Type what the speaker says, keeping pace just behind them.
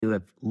You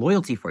have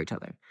loyalty for each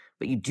other,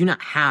 but you do not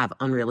have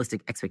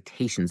unrealistic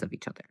expectations of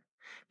each other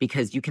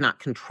because you cannot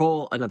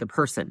control another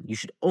person. You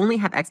should only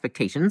have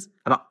expectations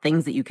about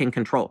things that you can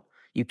control.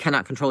 You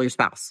cannot control your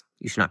spouse.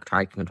 You should not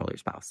try to control your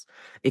spouse.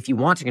 If you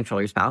want to control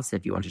your spouse,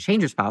 if you want to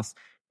change your spouse,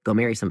 go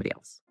marry somebody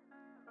else.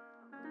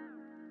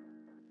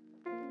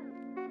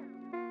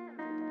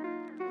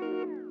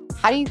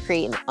 How do you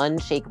create an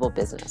unshakable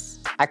business?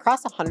 I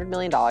crossed $100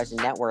 million in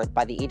net worth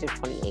by the age of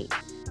 28.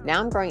 Now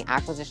I'm growing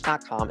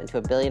Acquisition.com into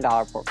a $1 billion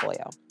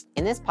portfolio.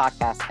 In this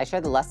podcast, I share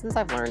the lessons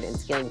I've learned in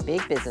scaling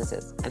big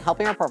businesses and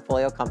helping our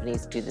portfolio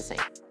companies do the same.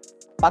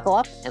 Buckle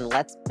up and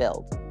let's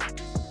build.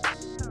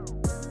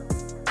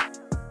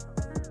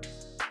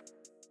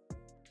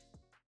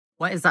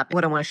 What is up?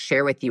 What I want to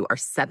share with you are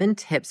 7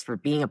 tips for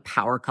being a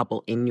power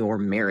couple in your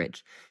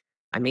marriage.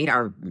 I made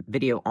our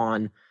video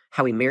on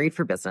how we married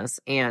for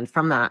business. And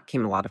from that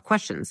came a lot of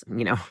questions. What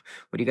do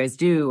you guys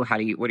do?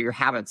 What are your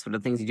habits? What are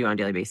the things you do on a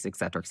daily basis, et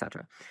cetera, et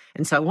cetera.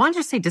 And so I want to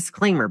just say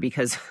disclaimer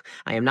because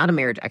I am not a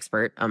marriage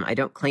expert. I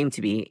don't claim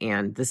to be,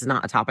 and this is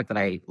not a topic that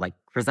I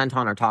present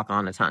on or talk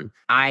on a ton.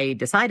 I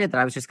decided that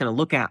I was just going to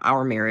look at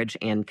our marriage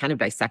and kind of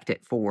dissect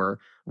it for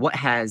what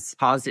has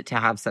caused it to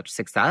have such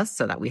success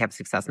so that we have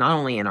success not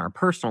only in our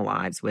personal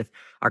lives with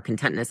our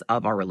contentness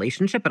of our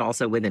relationship, but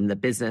also within the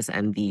business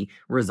and the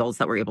results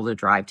that we're able to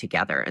drive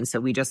together. And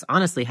so we just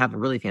honestly have a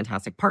really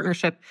fantastic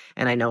partnership.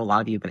 And I know a lot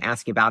of you have been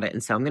asking about it.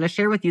 And so I'm going to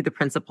share with you the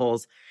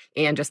principles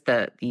and just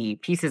the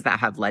pieces that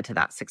have led to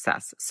that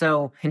success.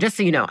 So, and just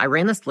so you know, I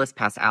ran this list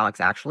past Alex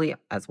actually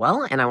as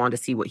well, and I wanted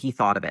to see what he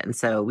thought of it. And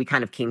so we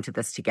kind of came to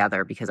this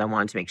together because I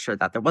wanted to make sure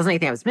that there wasn't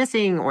anything I was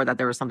missing or that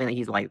there was something that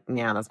he's like,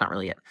 yeah, that's not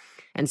really it.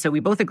 And so we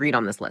both agreed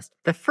on this list.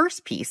 The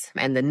first piece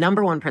and the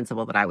number one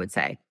principle that I would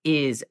say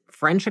is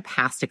friendship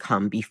has to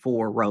come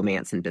before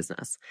romance and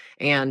business.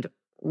 And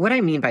what I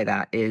mean by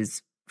that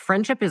is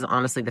friendship is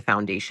honestly the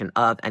foundation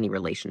of any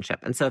relationship.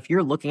 And so if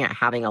you're looking at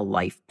having a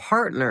life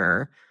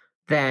partner,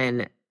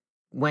 then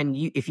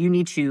if you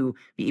need to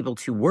be able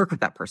to work with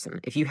that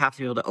person, if you have to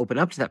be able to open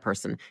up to that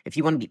person, if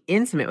you want to be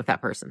intimate with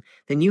that person,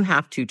 then you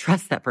have to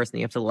trust that person.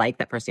 You have to like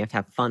that person. You have to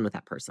have fun with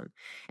that person.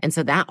 And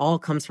so that all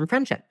comes from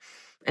friendship.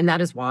 And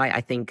that is why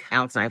I think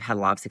Alex and I have had a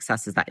lot of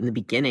success is that in the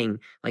beginning,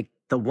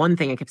 the one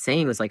thing I kept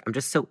saying was I'm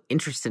just so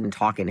interested in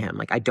talking to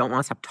him. I don't want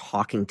to stop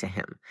talking to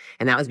him.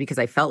 And that was because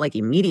I felt like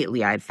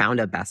immediately I had found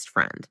a best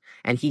friend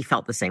and he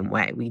felt the same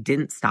way. We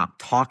didn't stop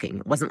talking.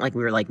 It wasn't like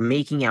we were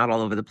making out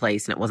all over the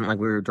place. And it wasn't like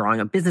we were drawing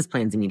up business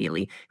plans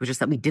immediately. It was just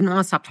that we didn't want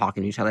to stop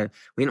talking to each other.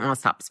 We didn't want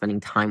to stop spending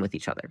time with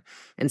each other.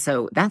 And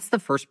so that's the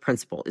first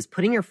principle is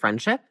putting your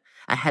friendship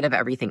ahead of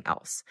everything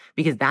else,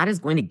 because that is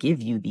going to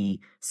give you the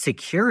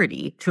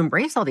security to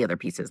embrace all the other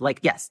pieces.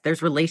 Yes,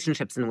 there's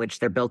relationships in which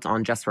they're built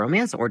on just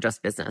romance or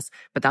just business,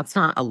 but that's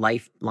not a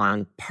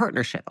lifelong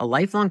partnership. A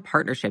lifelong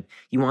partnership,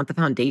 you want the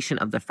foundation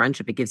of the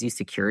friendship. It gives you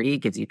security,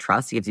 it gives you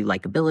trust, it gives you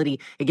likability,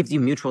 it gives you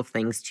mutual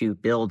things to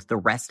build the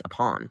rest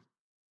upon.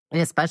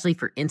 And especially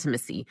for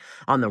intimacy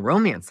on the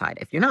romance side,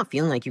 if you're not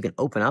feeling like you can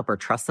open up or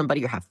trust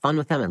somebody or have fun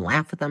with them and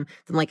laugh with them,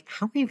 then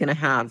how are you going to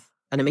have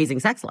an amazing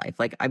sex life?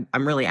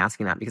 I'm really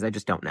asking that because I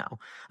just don't know.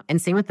 And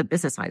same with the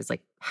business side. It's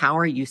how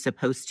are you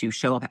supposed to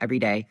show up every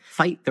day,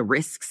 fight the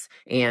risks,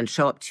 and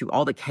show up to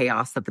all the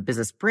chaos that the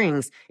business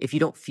brings if you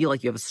don't feel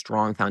like you have a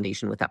strong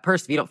foundation with that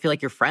person, if you don't feel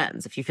like you're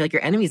friends, if you feel like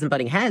you're enemies and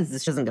butting heads,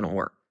 this isn't going to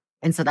work.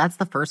 And so that's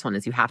the first one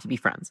is you have to be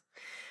friends.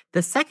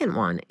 The second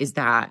one is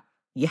that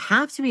you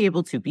have to be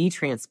able to be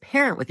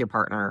transparent with your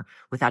partner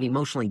without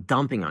emotionally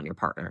dumping on your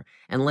partner.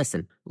 And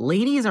listen,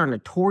 ladies are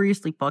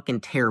notoriously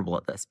fucking terrible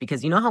at this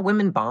because you know how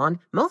women bond?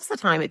 Most of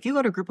the time, if you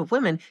go to a group of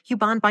women, you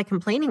bond by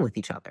complaining with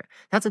each other.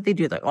 That's what they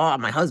do. Oh,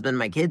 my husband,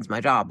 my kids, my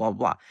job, blah,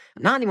 blah,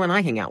 blah. Not anyone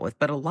I hang out with,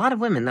 but a lot of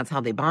women, that's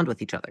how they bond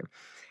with each other.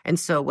 And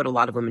so what a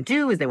lot of women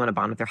do is they want to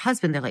bond with their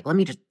husband. They're let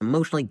me just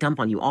emotionally dump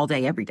on you all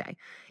day, every day.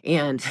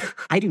 And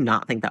I do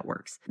not think that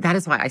works. That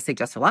is why I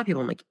suggest to a lot of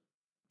people,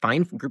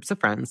 find groups of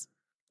friends,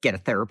 get a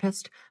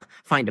therapist,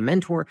 find a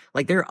mentor.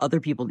 There are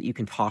other people that you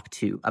can talk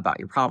to about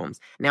your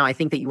problems. Now, I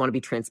think that you want to be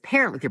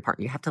transparent with your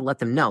partner. You have to let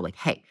them know,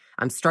 hey,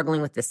 I'm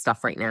struggling with this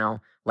stuff right now.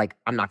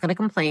 I'm not going to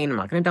complain. I'm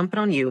not going to dump it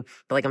on you,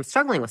 but I'm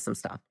struggling with some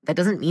stuff. That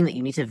doesn't mean that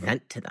you need to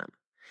vent to them.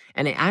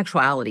 And in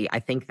actuality,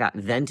 I think that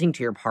venting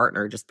to your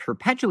partner just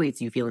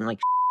perpetuates you feeling like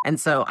And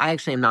so I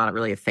actually am not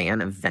really a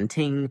fan of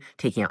venting,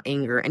 taking out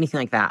anger, anything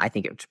like that. I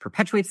think it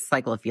perpetuates the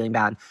cycle of feeling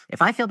bad.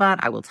 If I feel bad,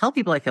 I will tell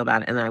people I feel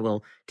bad and then I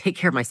will take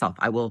care of myself.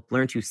 I will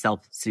learn to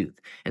self-soothe.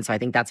 And so I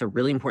think that's a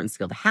really important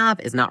skill to have,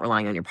 is not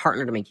relying on your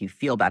partner to make you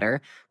feel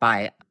better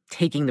by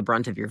taking the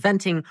brunt of your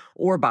venting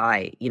or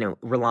by,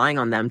 relying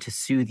on them to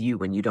soothe you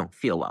when you don't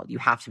feel well. You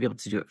have to be able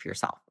to do it for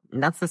yourself.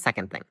 And that's the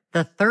second thing.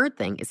 The third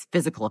thing is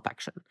physical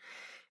affection.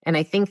 And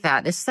I think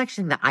that this is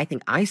actually that I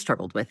think I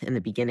struggled with in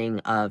the beginning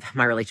of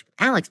my relationship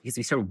with Alex because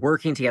we started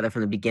working together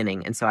from the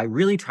beginning. And so I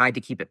really tried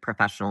to keep it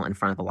professional in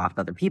front of a lot of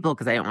other people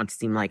because I didn't want to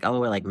seem like, oh,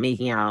 we're like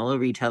making out all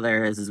over each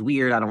other. This is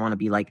weird. I don't want to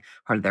be like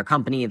part of their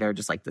company. They're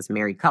just like this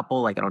married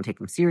couple. Like I don't take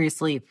them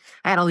seriously.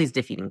 I had all these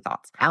defeating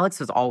thoughts. Alex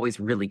was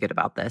always really good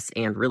about this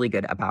and really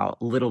good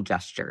about little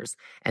gestures.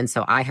 And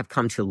so I have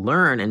come to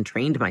learn and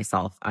trained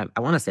myself. I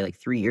want to say like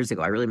 3 years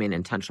ago, I really made an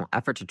intentional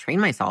effort to train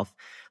myself.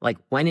 Like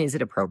when is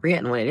it appropriate?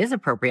 And when it is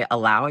appropriate,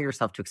 allow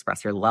yourself to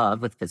express your love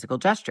with physical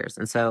gestures.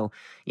 And so,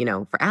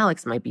 for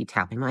Alex, it might be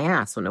tapping my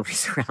ass when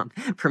nobody's around.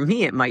 For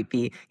me, it might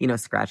be,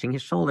 scratching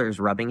his shoulders,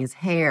 rubbing his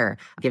hair,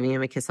 giving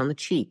him a kiss on the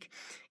cheek.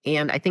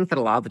 And I think that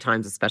a lot of the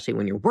times, especially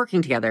when you're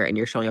working together and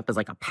you're showing up as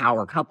like a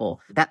power couple,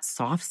 that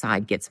soft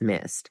side gets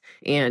missed.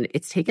 And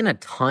it's taken a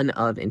ton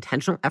of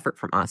intentional effort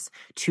from us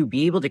to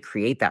be able to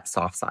create that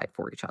soft side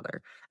for each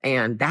other.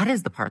 And that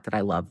is the part that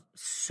I love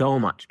so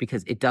much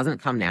because it doesn't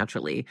come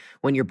naturally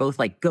when you're both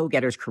like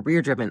go-getters,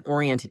 career-driven,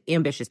 oriented,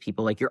 ambitious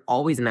people. Like you're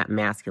always in that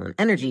masculine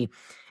energy.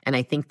 And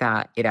I think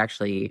that it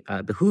actually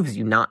behooves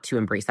you not to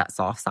embrace that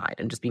soft side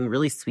and just being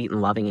really sweet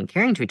and loving and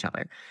caring to each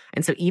other.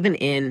 And so even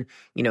in,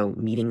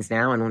 meetings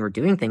now and when we're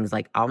doing things,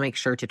 like I'll make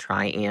sure to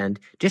try and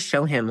just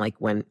show him like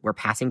when we're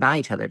passing by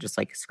each other, just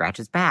like scratch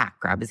his back,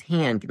 grab his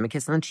hand, give him a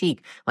kiss on the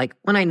cheek. Like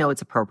when I know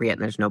it's appropriate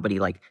and there's nobody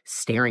like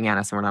staring at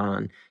us and we're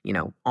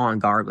not on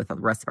guard with the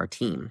rest of our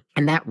team.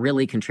 And that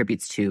really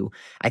contributes to,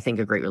 I think,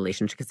 a great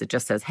relationship because it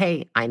just says,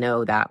 hey, I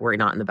know that we're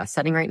not in the best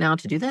setting right now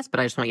to do this, but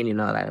I just want you to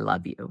know that I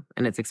love you.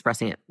 And it's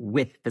expressing it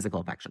with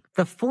physical affection.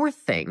 The fourth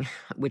thing,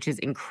 which is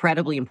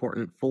incredibly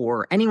important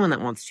for anyone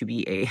that wants to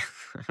be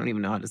I don't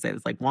even know how to say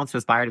this, like wants to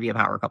aspire to be a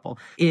power couple,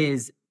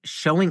 is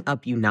showing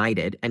up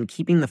united and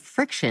keeping the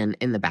friction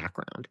in the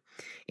background.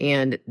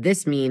 And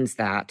this means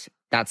that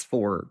that's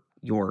for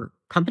your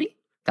company,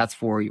 that's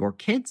for your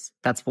kids,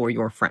 that's for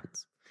your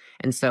friends.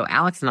 And so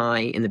Alex and I,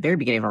 in the very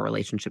beginning of our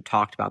relationship,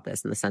 talked about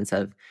this in the sense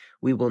of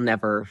we will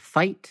never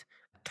fight,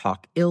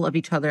 talk ill of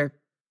each other,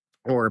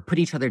 or put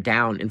each other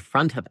down in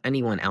front of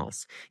anyone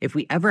else. If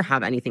we ever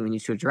have anything we need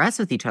to address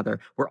with each other,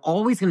 we're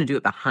always going to do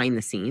it behind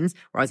the scenes.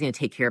 We're always going to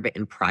take care of it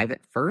in private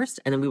first,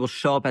 and then we will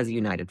show up as a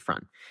united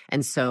front.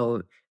 And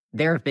so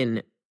there have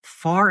been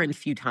far and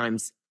few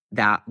times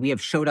that we have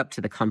showed up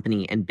to the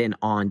company and been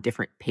on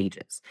different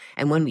pages.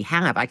 And when we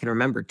have, I can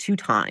remember 2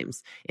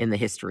 times in the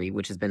history,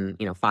 which has been,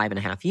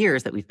 5.5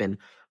 years that we've been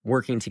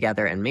working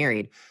together and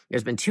married.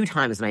 There's been 2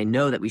 times and I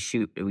know that we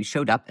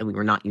showed up and we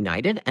were not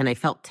united. And I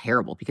felt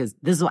terrible because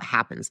this is what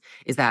happens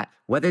is that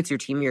whether it's your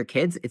team or your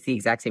kids, it's the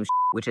exact same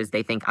which is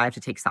they think I have to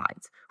take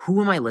sides.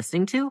 Who am I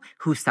listening to?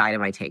 Whose side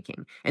am I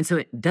taking? And so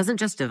it doesn't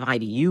just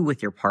divide you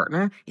with your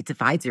partner. It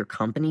divides your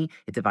company.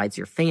 It divides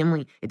your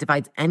family. It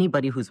divides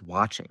anybody who's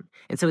watching.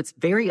 And so it's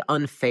very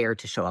unfair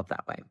to show up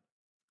that way.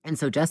 And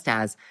so just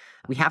as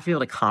we have to be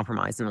able to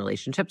compromise in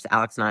relationships,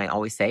 Alex and I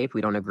always say, if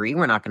we don't agree,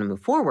 we're not going to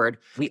move forward.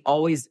 We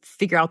always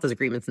figure out those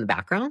agreements in the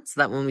background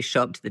so that when we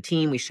show up to the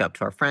team, we show up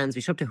to our friends,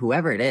 we show up to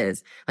whoever it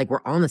is, like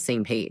we're on the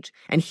same page.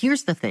 And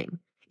here's the thing.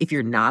 If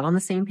you're not on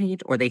the same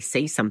page or they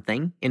say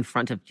something in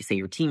front of, say,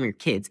 your team or your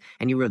kids,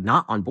 and you were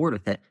not on board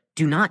with it,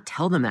 do not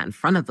tell them that in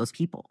front of those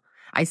people.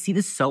 I see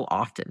this so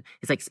often.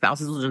 It's like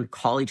spouses will just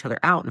call each other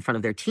out in front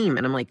of their team.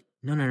 And I'm like,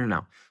 no.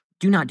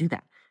 Do not do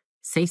that.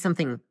 Say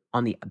something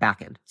on the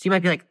back end. So you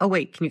might be like, oh,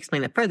 wait, can you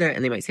explain that further?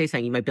 And they might say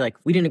something. You might be like,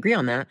 we didn't agree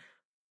on that.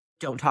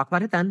 Don't talk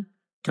about it then.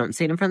 Don't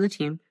say it in front of the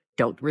team.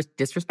 Don't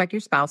disrespect your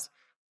spouse.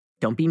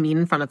 Don't be mean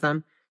in front of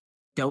them.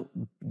 Don't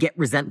get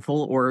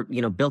resentful or,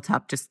 built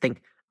up. Just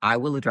think, I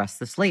will address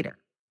this later.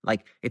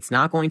 Like, it's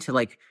not going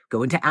to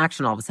go into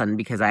action all of a sudden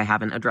because I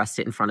haven't addressed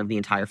it in front of the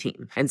entire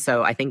team. And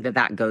so I think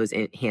that goes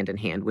hand in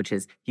hand, which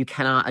is you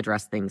cannot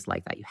address things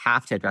like that. You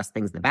have to address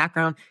things in the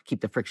background,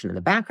 keep the friction in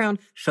the background,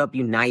 show up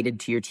united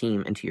to your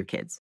team and to your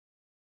kids.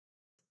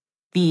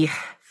 The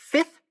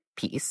fifth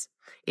piece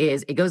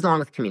is it goes along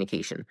with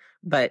communication.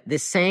 But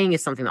this saying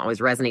is something that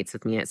always resonates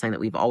with me. And it's something that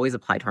we've always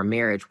applied to our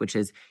marriage, which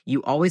is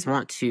you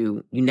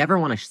never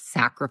want to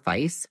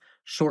sacrifice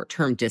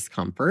short-term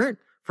discomfort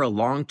for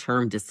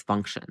long-term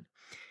dysfunction.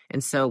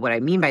 And so what I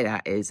mean by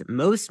that is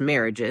most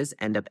marriages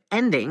end up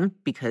ending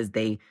because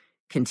they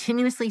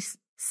continuously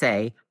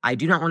say, I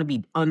do not want to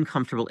be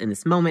uncomfortable in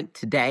this moment,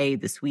 today,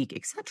 this week,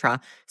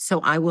 etc. So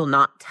I will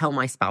not tell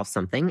my spouse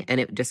something. And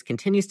it just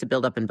continues to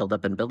build up and build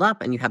up and build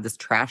up. And you have this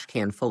trash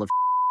can full of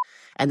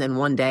and then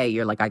one day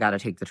you're like, I got to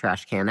take the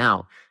trash can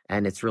out.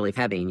 And it's really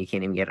heavy and you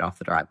can't even get it off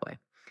the driveway.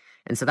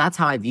 And so that's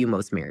how I view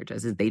most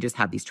marriages is they just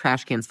have these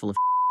trash cans full of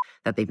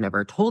that they've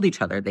never told each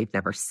other, they've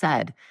never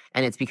said,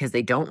 and it's because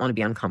they don't want to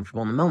be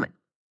uncomfortable in the moment.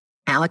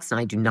 Alex and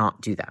I do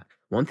not do that.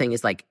 One thing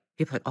is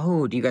people are like,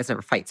 oh, do you guys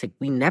never fight? It's like,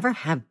 we never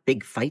have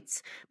big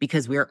fights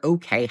because we're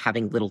okay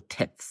having little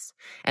tiffs.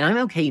 And I'm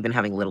okay even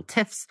having little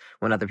tiffs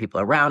when other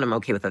people are around. I'm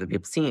okay with other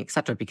people seeing,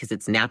 etc., because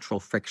it's natural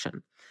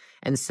friction.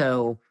 And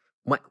so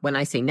when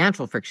I say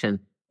natural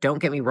friction, don't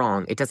get me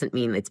wrong. It doesn't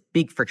mean it's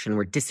big friction.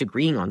 We're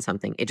disagreeing on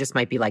something. It just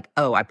might be like,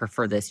 oh, I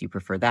prefer this, you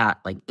prefer that,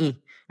 and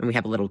we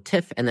have a little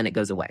tiff and then it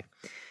goes away.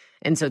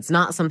 And so it's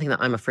not something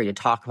that I'm afraid to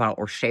talk about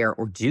or share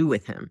or do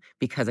with him,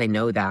 because I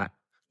know that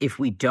if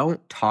we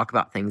don't talk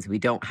about things, we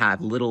don't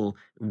have little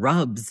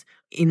rubs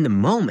in the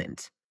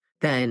moment,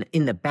 then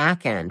in the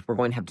back end, we're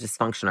going to have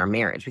dysfunction in our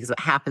marriage. Because what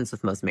happens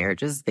with most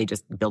marriages, they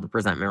just build up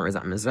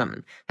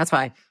resentment. That's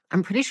why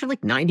I'm pretty sure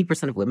like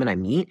 90% of women I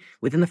meet,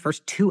 within the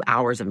first 2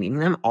 hours of meeting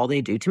them, all they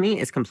do to me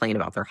is complain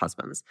about their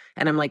husbands.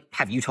 And I'm like,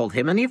 have you told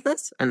him any of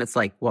this? And it's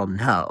like, well,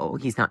 no,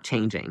 he's not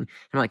changing. And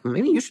I'm like, well,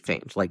 maybe you should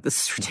change. Like,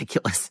 this is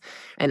ridiculous.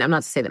 And I'm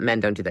not to say that men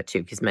don't do that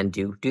too, because men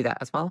do that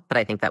as well. But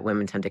I think that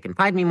women tend to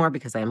confide in me more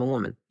because I am a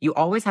woman. You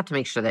always have to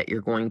make sure that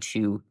you're going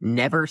to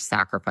never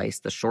sacrifice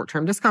the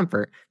short-term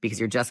discomfort, because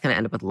you're just going to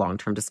end up with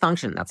long-term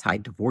dysfunction. That's how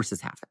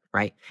divorces happen,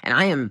 right?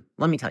 And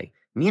let me tell you,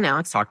 me and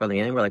Alex talked about the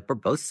beginning. We're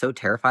both so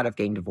terrified of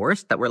getting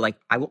divorced that we're like,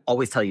 I will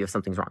always tell you if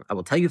something's wrong. I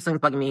will tell you if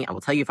something's bugging me. I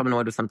will tell you if I'm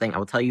annoyed with something. I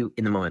will tell you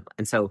in the moment.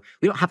 And so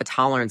we don't have a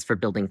tolerance for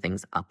building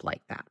things up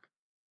like that.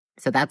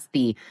 So that's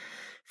the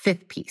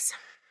 5th piece.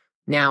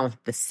 Now,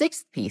 the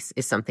 6th piece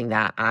is something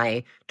that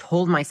I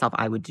told myself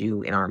I would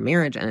do in our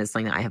marriage, and it's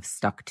something that I have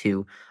stuck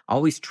to,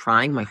 always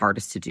trying my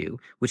hardest to do,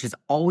 which is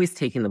always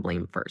taking the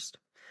blame first.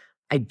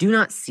 I do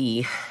not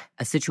see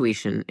a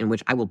situation in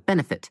which I will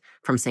benefit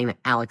from saying that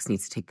Alex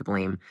needs to take the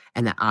blame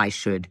and that I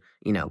should,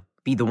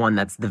 be the one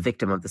that's the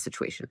victim of the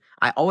situation.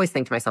 I always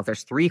think to myself,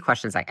 there's 3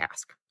 questions I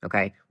ask,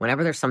 okay?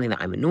 Whenever there's something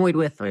that I'm annoyed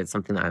with, or it's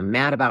something that I'm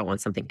mad about, or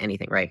something,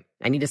 anything, right?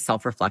 I need to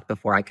self-reflect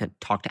before I could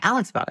talk to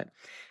Alex about it.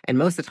 And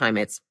most of the time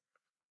it's,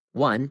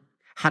 1,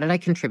 how did I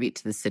contribute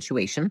to this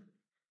situation?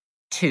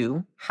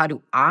 2, how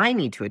do I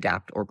need to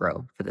adapt or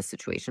grow for this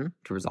situation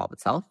to resolve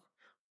itself?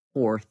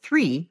 Or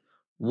 3,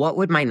 what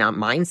would my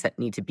mindset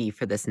need to be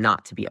for this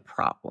not to be a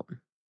problem?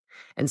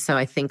 And so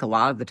I think a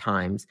lot of the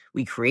times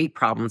we create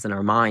problems in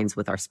our minds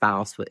with our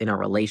spouse, in our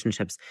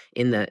relationships,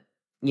 in the,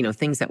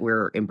 things that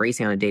we're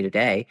embracing on a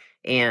day-to-day,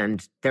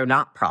 and they're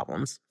not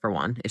problems, for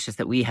one. It's just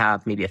that we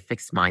have maybe a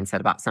fixed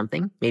mindset about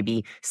something.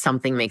 Maybe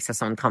something makes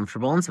us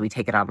uncomfortable, and so we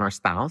take it out on our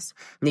spouse.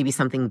 Maybe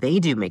something they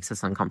do makes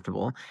us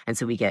uncomfortable, and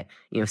so we get,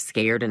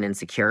 scared and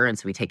insecure, and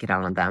so we take it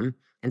out on them.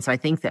 And so I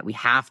think that we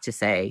have to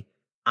say,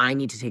 I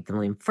need to take the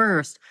blame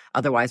first.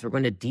 Otherwise, we're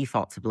going to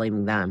default to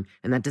blaming them.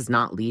 And that does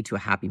not lead to a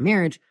happy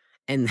marriage.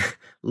 And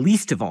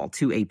least of all,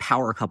 to a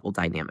power couple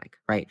dynamic,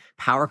 right?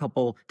 Power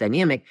couple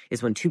dynamic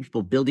is when 2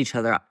 people build each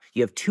other up.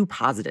 You have 2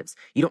 positives.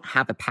 You don't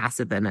have a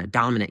passive and a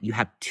dominant. You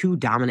have 2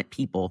 dominant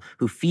people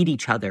who feed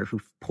each other, who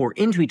pour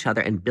into each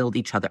other and build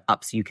each other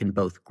up so you can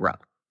both grow.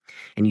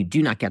 And you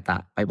do not get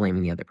that by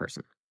blaming the other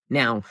person.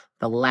 Now,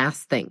 the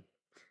last thing,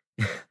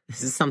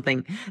 this is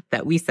something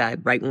that we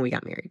said right when we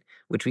got married,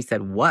 which we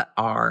said, what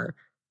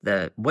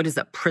is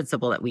the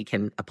principle that we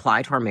can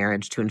apply to our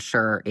marriage to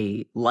ensure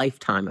a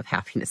lifetime of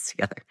happiness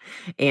together?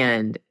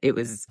 And it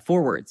was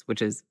 4 words,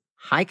 which is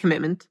high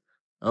commitment,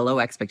 low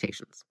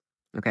expectations.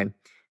 Okay.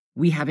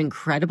 We have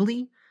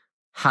incredibly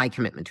high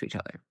commitment to each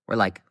other. We're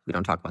like, we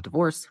don't talk about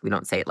divorce. We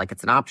don't say it like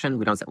it's an option.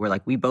 We're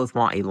like, we both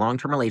want a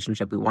long-term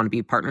relationship. We want to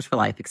be partners for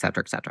life, et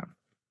cetera, et cetera.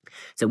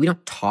 So we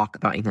don't talk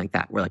about anything like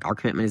that. We're like, our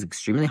commitment is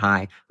extremely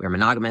high. We're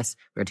monogamous.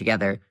 We're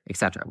together,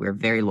 etc. We're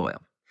very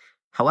loyal.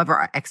 However,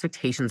 our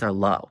expectations are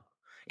low.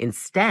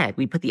 Instead,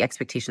 we put the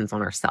expectations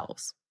on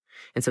ourselves.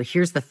 And so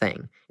here's the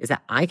thing, is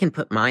that I can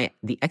put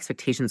the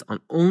expectations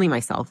on only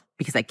myself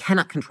because I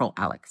cannot control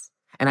Alex.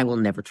 And I will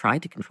never try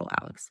to control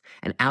Alex.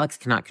 And Alex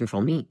cannot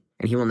control me.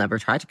 And he will never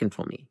try to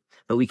control me.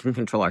 But we can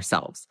control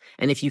ourselves.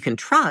 And if you can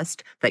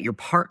trust that your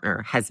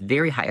partner has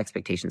very high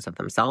expectations of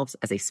themselves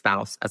as a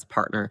spouse, as a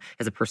partner,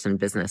 as a person in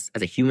business,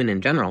 as a human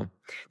in general,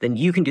 then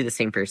you can do the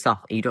same for yourself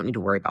and you don't need to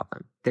worry about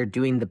them. They're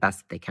doing the best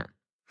that they can.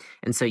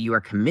 And so you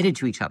are committed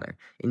to each other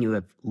and you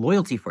have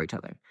loyalty for each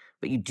other,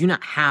 but you do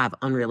not have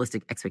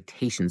unrealistic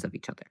expectations of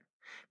each other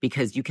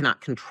because you cannot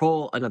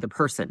control another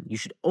person. You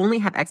should only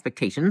have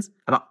expectations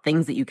about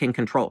things that you can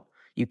control.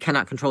 You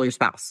cannot control your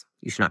spouse.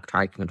 You should not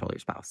try to control your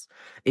spouse.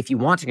 If you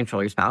want to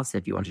control your spouse,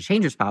 if you want to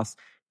change your spouse,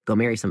 go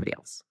marry somebody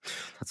else.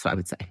 That's what I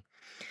would say.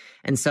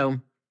 And so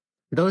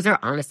those are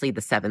honestly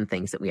the 7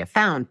 things that we have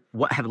found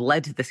what have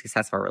led to the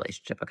success of our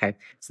relationship, okay?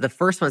 So the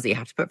first one is that you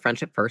have to put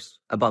friendship first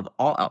above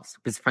all else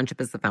because friendship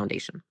is the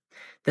foundation.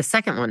 The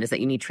second one is that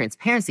you need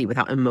transparency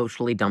without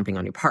emotionally dumping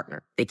on your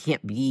partner. They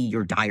can't be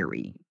your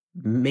diary.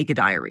 Make a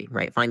diary,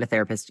 right? Find a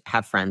therapist,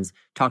 have friends,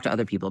 talk to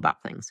other people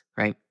about things,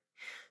 right?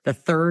 The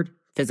third,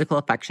 physical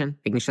affection,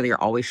 making sure that you're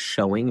always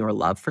showing your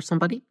love for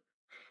somebody.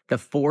 The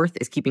fourth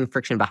is keeping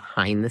friction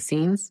behind the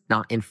scenes,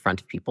 not in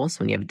front of people. So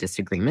when you have a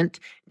disagreement,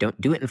 don't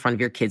do it in front of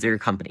your kids or your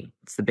company.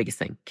 It's the biggest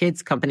thing.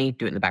 Kids, company,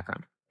 do it in the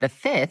background. The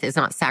fifth is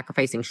not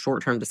sacrificing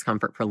short-term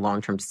discomfort for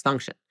long-term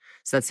dysfunction.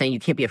 So that's saying you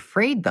can't be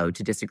afraid, though,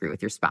 to disagree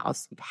with your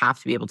spouse. You have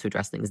to be able to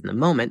address things in the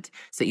moment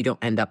so that you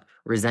don't end up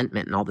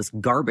resentment and all this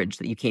garbage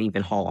that you can't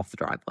even haul off the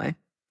driveway.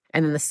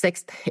 And then the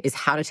sixth is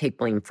how to take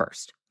blame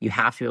first. You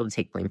have to be able to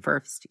take blame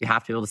first. You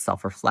have to be able to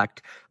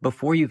self-reflect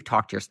before you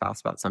talk to your spouse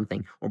about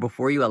something or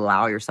before you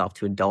allow yourself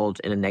to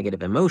indulge in a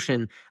negative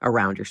emotion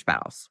around your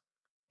spouse.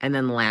 And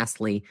then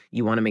lastly,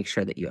 you want to make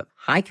sure that you have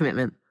high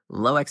commitment,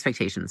 low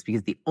expectations,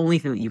 because the only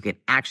thing that you can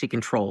actually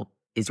control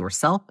is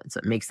yourself. And so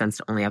it makes sense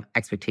to only have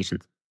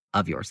expectations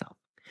of yourself.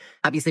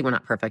 Obviously, we're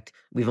not perfect.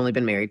 We've only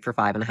been married for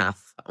 5.5,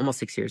 almost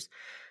 6 years.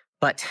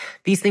 But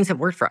these things have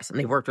worked for us and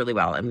they've worked really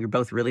well. And we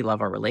both really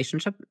love our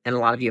relationship. And a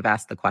lot of you have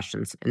asked the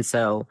questions. And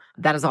so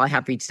that is all I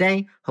have for you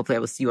today. Hopefully I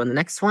will see you on the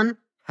next one.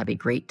 Have a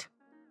great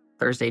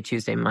Thursday,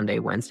 Tuesday, Monday,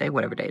 Wednesday,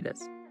 whatever day it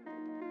is.